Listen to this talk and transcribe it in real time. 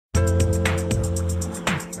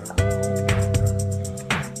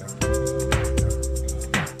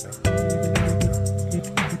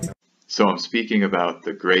speaking about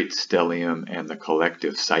the Great Stellium and the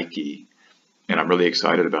collective psyche. And I'm really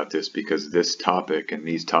excited about this because this topic and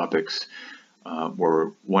these topics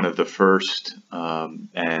were one of the first,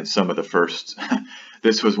 and some of the first,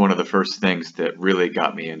 this was one of the first things that really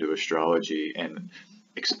got me into astrology and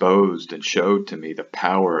exposed and showed to me the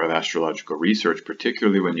power of astrological research,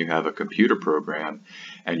 particularly when you have a computer program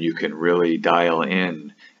and you can really dial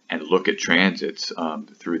in and look at transits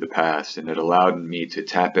through the past. And it allowed me to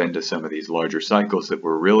tap into some of these larger cycles that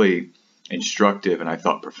were really instructive and I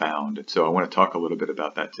thought profound. And so I want to talk a little bit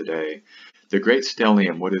about that today. The Great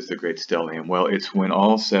Stellium, what is the Great Stellium? Well, it's when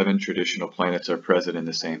all 7 traditional planets are present in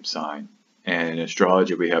the same sign. And in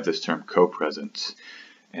astrology, we have this term copresence.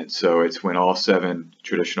 And so it's when all 7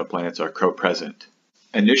 traditional planets are copresent.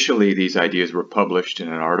 Initially, these ideas were published in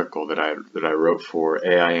an article that I wrote for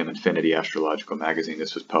AIM Infinity Astrological Magazine.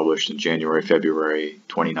 This was published in January, February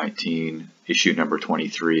 2019, issue number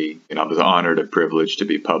 23. And I was honored and privileged to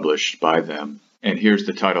be published by them. And here's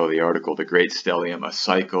the title of the article, The Great Stellium, A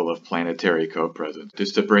Cycle of Planetary Copresence.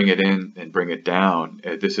 Just to bring it in and bring it down,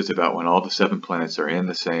 this is about when all the 7 planets are in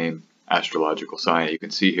the same astrological sign. You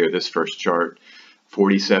can see here this first chart.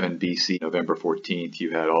 47 BC, November 14th,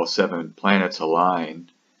 you had all 7 planets align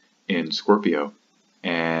in Scorpio.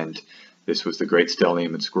 And this was the Great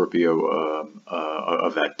Stellium in Scorpio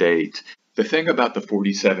of that date. The thing about the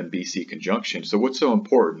 47 BC conjunction, so what's so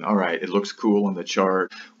important? All right, it looks cool on the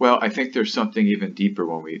chart. Well, I think there's something even deeper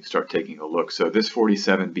when we start taking a look. So this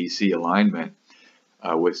 47 BC alignment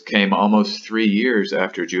came almost 3 years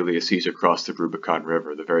after Julius Caesar crossed the Rubicon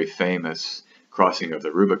River, the very famous crossing of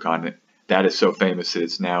the Rubicon. That is so famous that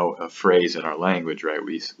it's now a phrase in our language, right?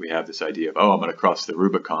 We have this idea of, oh, I'm going to cross the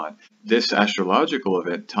Rubicon. This astrological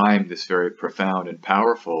event timed this very profound and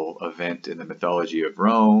powerful event in the mythology of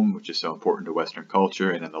Rome, which is so important to Western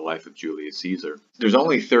culture, and in the life of Julius Caesar. There's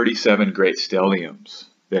only 37 great stelliums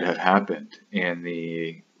that have happened in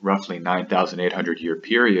the roughly 9,800 year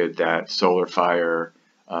period that solar fire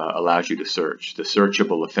allows you to search, the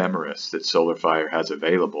searchable ephemeris that solar fire has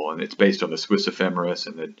available. And it's based on the Swiss ephemeris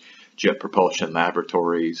and the Jet Propulsion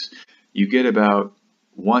Laboratories. You get about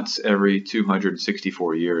once every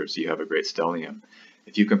 264 years, you have a great stellium.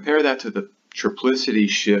 If you compare that to the triplicity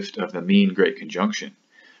shift of the mean great conjunction,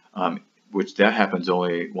 which that happens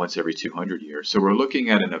only once every 200 years. So we're looking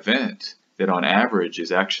at an event that on average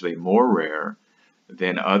is actually more rare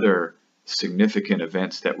than other significant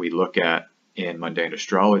events that we look at in mundane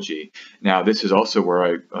astrology. Now, this is also where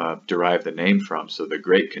I derive the name from. So the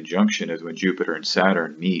Great Conjunction is when Jupiter and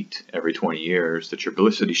Saturn meet every 20 years. The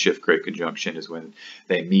triplicity shift Great Conjunction is when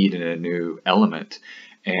they meet in a new element.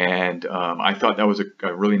 And I thought that was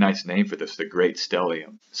a really nice name for this, the Great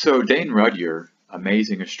Stellium. So Dane Rudhyar,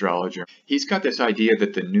 amazing astrologer, he's got this idea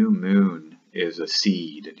that the new moon is a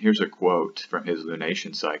seed. And here's a quote from his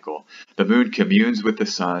lunation cycle. The moon communes with the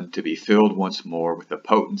sun to be filled once more with the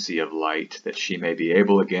potency of light, that she may be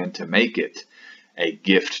able again to make it a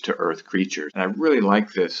gift to earth creatures. And I really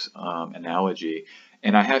like this analogy.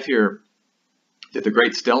 And I have here that the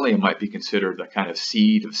Great Stellium might be considered a kind of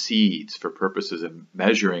seed of seeds for purposes of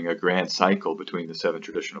measuring a grand cycle between the 7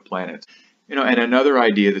 traditional planets. You know, and another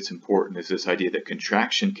idea that's important is this idea that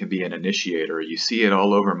contraction can be an initiator. You see it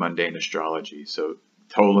all over mundane astrology. So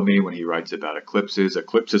Ptolemy, when he writes about eclipses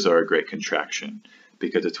are a great contraction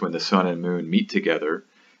because it's when the sun and moon meet together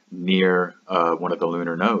near one of the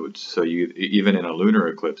lunar nodes. So even in a lunar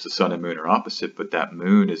eclipse, the sun and moon are opposite, but that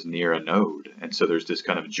moon is near a node. And so there's this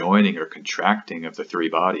kind of joining or contracting of the 3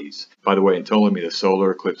 bodies. By the way, in Ptolemy, the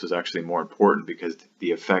solar eclipse is actually more important because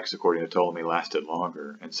the effects, according to Ptolemy, lasted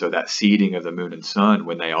longer. And so that seeding of the moon and sun,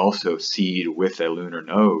 when they also seed with a lunar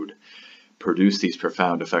node, produce these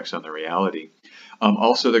profound effects on the reality.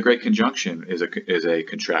 Also, the Great Conjunction is a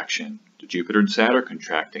contraction. Jupiter and Saturn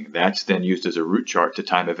contracting. That's then used as a root chart to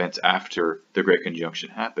time events after the Great Conjunction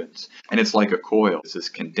happens. And it's like a coil. It's this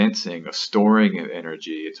condensing, a storing of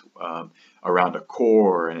energy. It's around a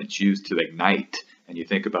core, and it's used to ignite. And you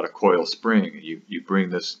think about a coil spring. You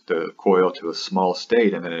bring the coil to a small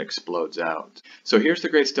state, and then it explodes out. So here's the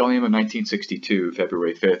Great Stellium of 1962,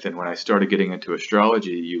 February 5th. And when I started getting into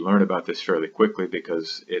astrology, you learn about this fairly quickly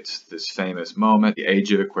because it's this famous moment. The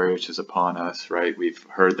age of Aquarius is upon us, right? We've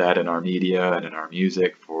heard that in our media and in our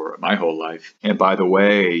music for my whole life. And by the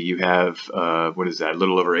way, you have, a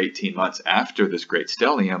little over 18 months after this Great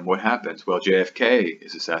Stellium, what happens? Well, JFK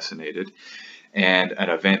is assassinated. And an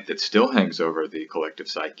event that still hangs over the collective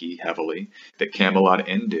psyche heavily, that Camelot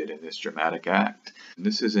ended in this dramatic act. And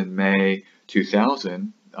this is in May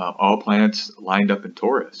 2000, all planets lined up in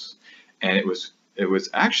Taurus. And it was It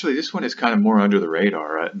was actually, this one is kind of more under the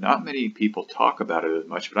radar. Not many people talk about it as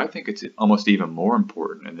much, but I think it's almost even more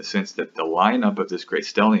important in the sense that the lineup of this Great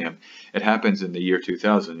Stellium, it happens in the year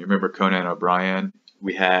 2000. You remember Conan O'Brien?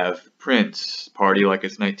 We have Prince, Party Like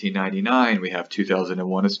It's 1999. We have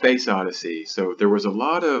 2001: A Space Odyssey. So there was a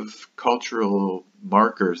lot of cultural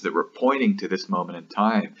markers that were pointing to this moment in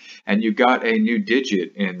time. And you got a new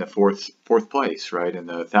digit in the fourth place, right? In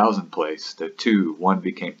the 1,000 place, the 2, 1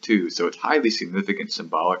 became 2. So it's highly significant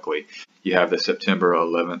symbolically. You have the September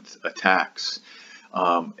 11th attacks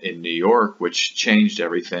in New York, which changed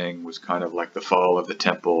everything, was kind of like the fall of the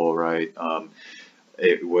temple, right?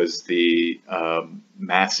 It was the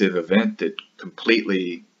massive event that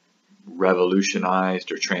completely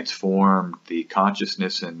revolutionized or transformed the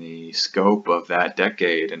consciousness and the scope of that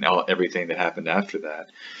decade and everything that happened after that.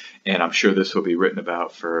 And I'm sure this will be written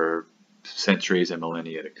about for centuries and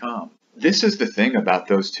millennia to come. This is the thing about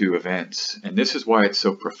those two events, and this is why it's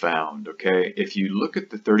so profound, okay? If you look at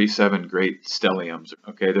the 37 Great Stelliums,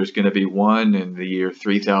 okay, there's going to be one in the year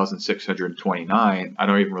 3629. I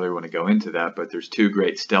don't even really want to go into that, but there's 2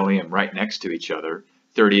 Great Stellium right next to each other,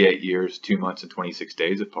 38 years, 2 months, and 26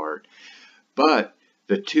 days apart. But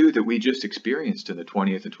the 2 that we just experienced in the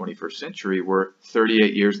 20th and 21st century were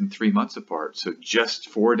 38 years and 3 months apart. So just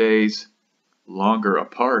 4 days longer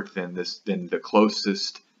apart than the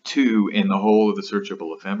closest 2 in the whole of the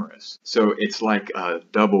searchable ephemeris. So it's like a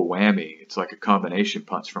double whammy. It's like a combination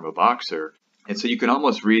punch from a boxer. And so you can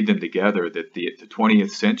almost read them together, that the 20th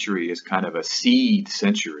century is kind of a seed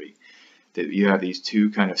century, that you have these 2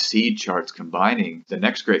 kind of seed charts combining. The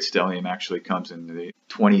next Great Stellium actually comes in the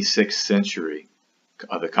 26th century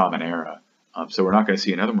of the Common Era. So we're not going to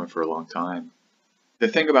see another one for a long time. The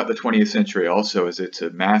thing about the 20th century also is it's a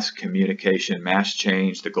mass communication, mass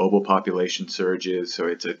change. The global population surges, so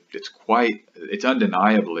it's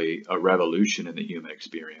undeniably a revolution in the human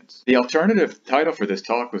experience. The alternative title for this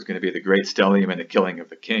talk was going to be The Great Stellium and the Killing of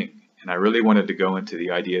the King. And I really wanted to go into the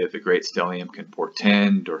idea that the Great Stellium can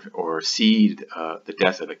portend or seed the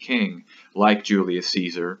death of a king, like Julius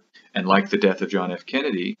Caesar and like the death of John F.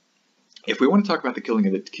 Kennedy. If we want to talk about the killing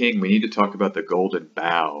of the king, we need to talk about the Golden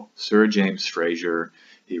Bough. Sir James Frazer,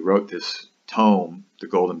 he wrote this tome. The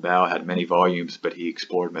Golden Bough had many volumes, but he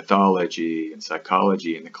explored mythology and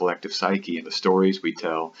psychology and the collective psyche and the stories we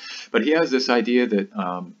tell. But he has this idea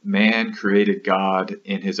that man created God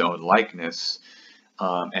in his own likeness,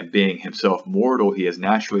 and being himself mortal, he has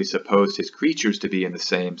naturally supposed his creatures to be in the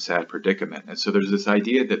same sad predicament. And so there's this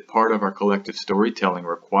idea that part of our collective storytelling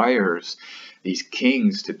requires these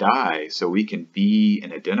kings to die so we can be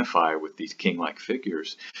and identify with these king-like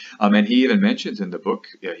figures. And he even mentions in the book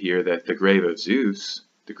here that the grave of Zeus,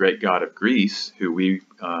 the great god of Greece, who we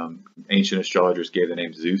ancient astrologers gave the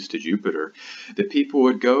name Zeus to Jupiter, that people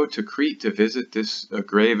would go to Crete to visit this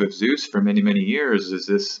grave of Zeus for many, many years as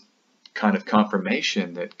this kind of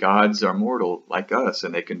confirmation that gods are mortal like us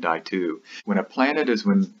and they can die too. When a planet is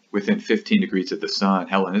within 15 degrees of the sun,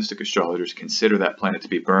 Hellenistic astrologers consider that planet to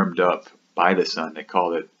be burned up by the sun. They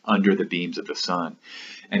call it under the beams of the sun.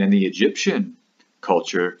 And in the Egyptian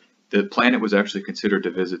culture, the planet was actually considered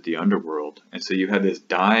to visit the underworld. And so you had this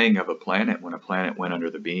dying of a planet when a planet went under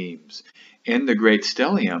the beams. In the Great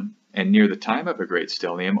Stellium, and near the time of a Great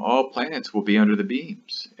Stellium, all planets will be under the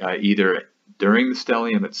beams, either during the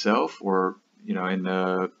stellium itself or in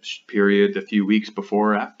the period a few weeks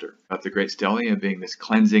before or after. About the Great Stellium being this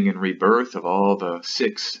cleansing and rebirth of all the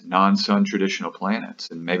 6 non-sun traditional planets.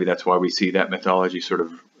 And maybe that's why we see that mythology sort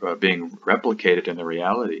of being replicated in the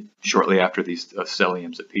reality shortly after these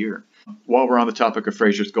stelliums appear. While we're on the topic of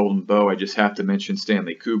Frazer's Golden Bough, I just have to mention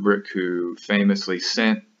Stanley Kubrick, who famously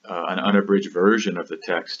sent an unabridged version of the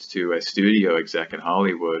text to a studio exec in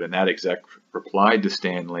Hollywood, and that exec replied to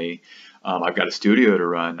Stanley, I've got a studio to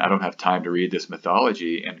run. I don't have time to read this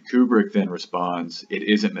mythology. And Kubrick then responds, it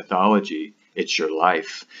isn't mythology, it's your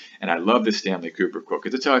life. And I love this Stanley Kubrick quote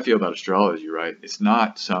because that's how I feel about astrology, right? It's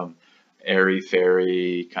not some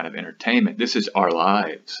airy-fairy kind of entertainment. This is our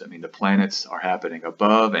lives. I mean, the planets are happening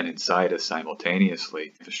above and inside us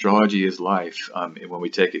simultaneously. Astrology is life when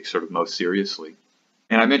we take it sort of most seriously.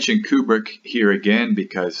 And I mentioned Kubrick here again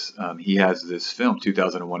because he has this film,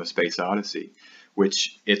 2001: A Space Odyssey,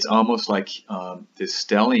 which it's almost like this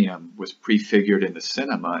stellium was prefigured in the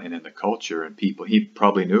cinema and in the culture, and people, he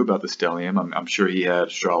probably knew about the stellium. I'm sure he had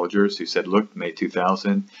astrologers who said, look, May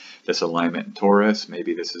 2000, this alignment in Taurus,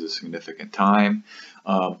 maybe this is a significant time.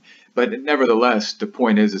 But nevertheless, the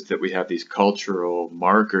point is that we have these cultural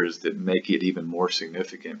markers that make it even more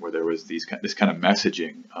significant, where there was this kind of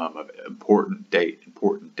messaging of important date,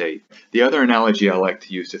 important date. The other analogy I like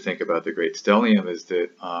to use to think about the Great Stellium is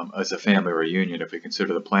that as a family reunion, if we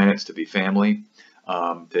consider the planets to be family,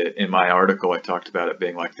 that in my article I talked about it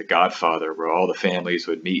being like the Godfather, where all the families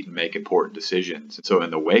would meet and make important decisions. And so in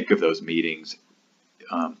the wake of those meetings,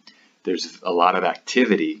 there's a lot of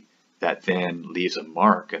activity that then leaves a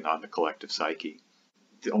mark on the collective psyche.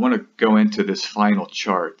 I want to go into this final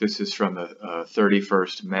chart. This is from the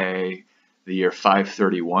 31st May, the year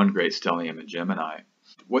 531, Great Stellium in Gemini.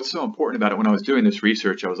 What's so important about it, when I was doing this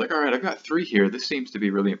research, I was like, all right, I've got 3 here. This seems to be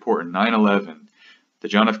really important. 9/11, the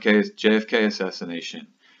JFK assassination,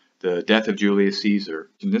 the death of Julius Caesar.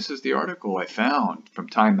 And this is the article I found from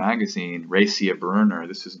Time Magazine, Racia Brunner.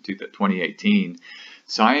 This is in 2018.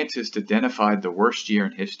 Scientists identified the worst year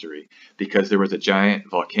in history because there was a giant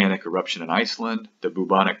volcanic eruption in Iceland. The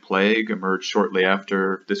bubonic plague emerged shortly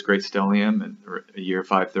after this Great Stellium in the year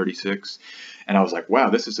 536. And I was like, wow,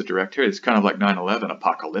 this is a direct hit. It's kind of like 9/11,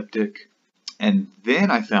 apocalyptic. And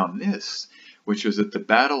then I found this, which was at the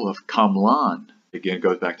Battle of Camlan. Again, it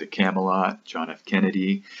goes back to Camelot, John F.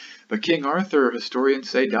 Kennedy. But King Arthur, historians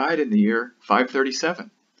say, died in the year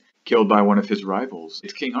 537. Killed by one of his rivals.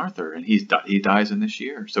 It's King Arthur, and he dies in this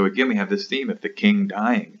year. So again, we have this theme of the king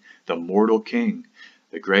dying, the mortal king,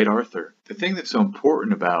 the great Arthur. The thing that's so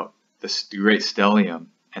important about the Great Stellium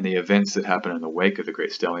and the events that happen in the wake of the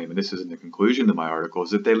Great Stellium, and this is in the conclusion of my article,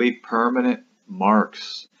 is that they leave permanent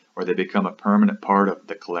marks, or they become a permanent part of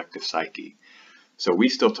the collective psyche. So we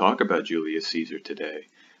still talk about Julius Caesar today.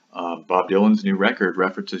 Bob Dylan's new record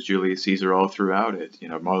references Julius Caesar all throughout it. You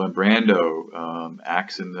know, Marlon Brando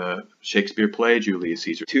acts in the Shakespeare play Julius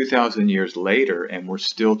Caesar 2,000 years later, and we're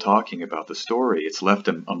still talking about the story. It's left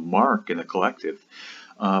a mark in the collective.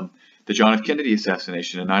 The John F. Kennedy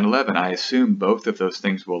assassination and 9/11, I assume both of those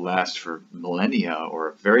things will last for millennia or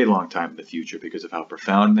a very long time in the future because of how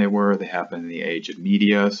profound they were. They happened in the age of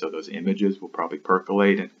media, so those images will probably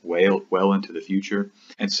percolate and well into the future.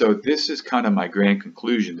 And so this is kind of my grand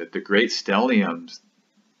conclusion, that the Great Stelliums,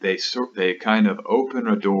 they kind of open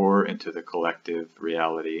a door into the collective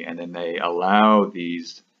reality, and then they allow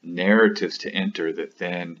these narratives to enter that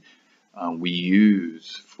then we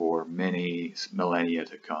use for many millennia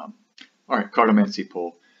to come. All right, cartomancy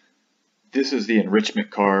pull. This is the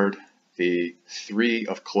enrichment card, the 3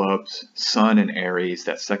 of clubs, Sun in Aries,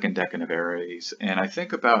 that second decan of Aries. And I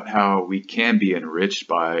think about how we can be enriched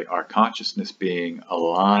by our consciousness being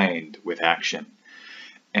aligned with action.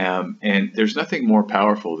 And there's nothing more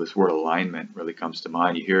powerful. This word alignment really comes to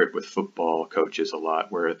mind. You hear it with football coaches a lot,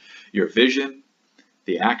 where your vision,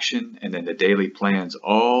 the action, and then the daily plans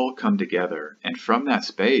all come together. And from that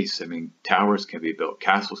space, I mean, towers can be built,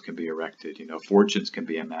 castles can be erected, you know, fortunes can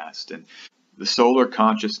be amassed. And the solar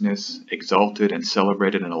consciousness exalted and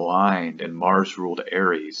celebrated and aligned in Mars-ruled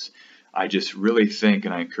Aries, I just really think,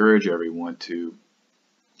 and I encourage everyone to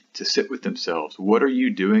sit with themselves. What are you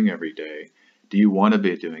doing every day? Do you want to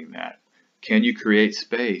be doing that? Can you create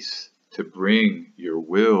space to bring your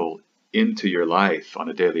will into your life on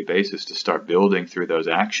a daily basis to start building through those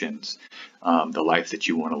actions the life that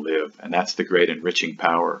you want to live? And that's the great enriching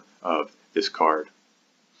power of this card.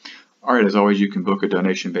 All right, as always, you can book a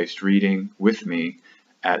donation-based reading with me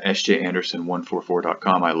at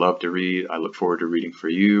sjanderson144.com. I love to read. I look forward to reading for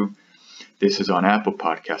you. This is on Apple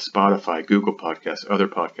Podcasts, Spotify, Google Podcasts, other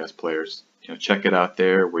podcast players. You know, check it out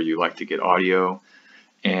there where you like to get audio.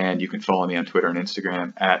 And you can follow me on Twitter and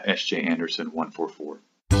Instagram at sjanderson144.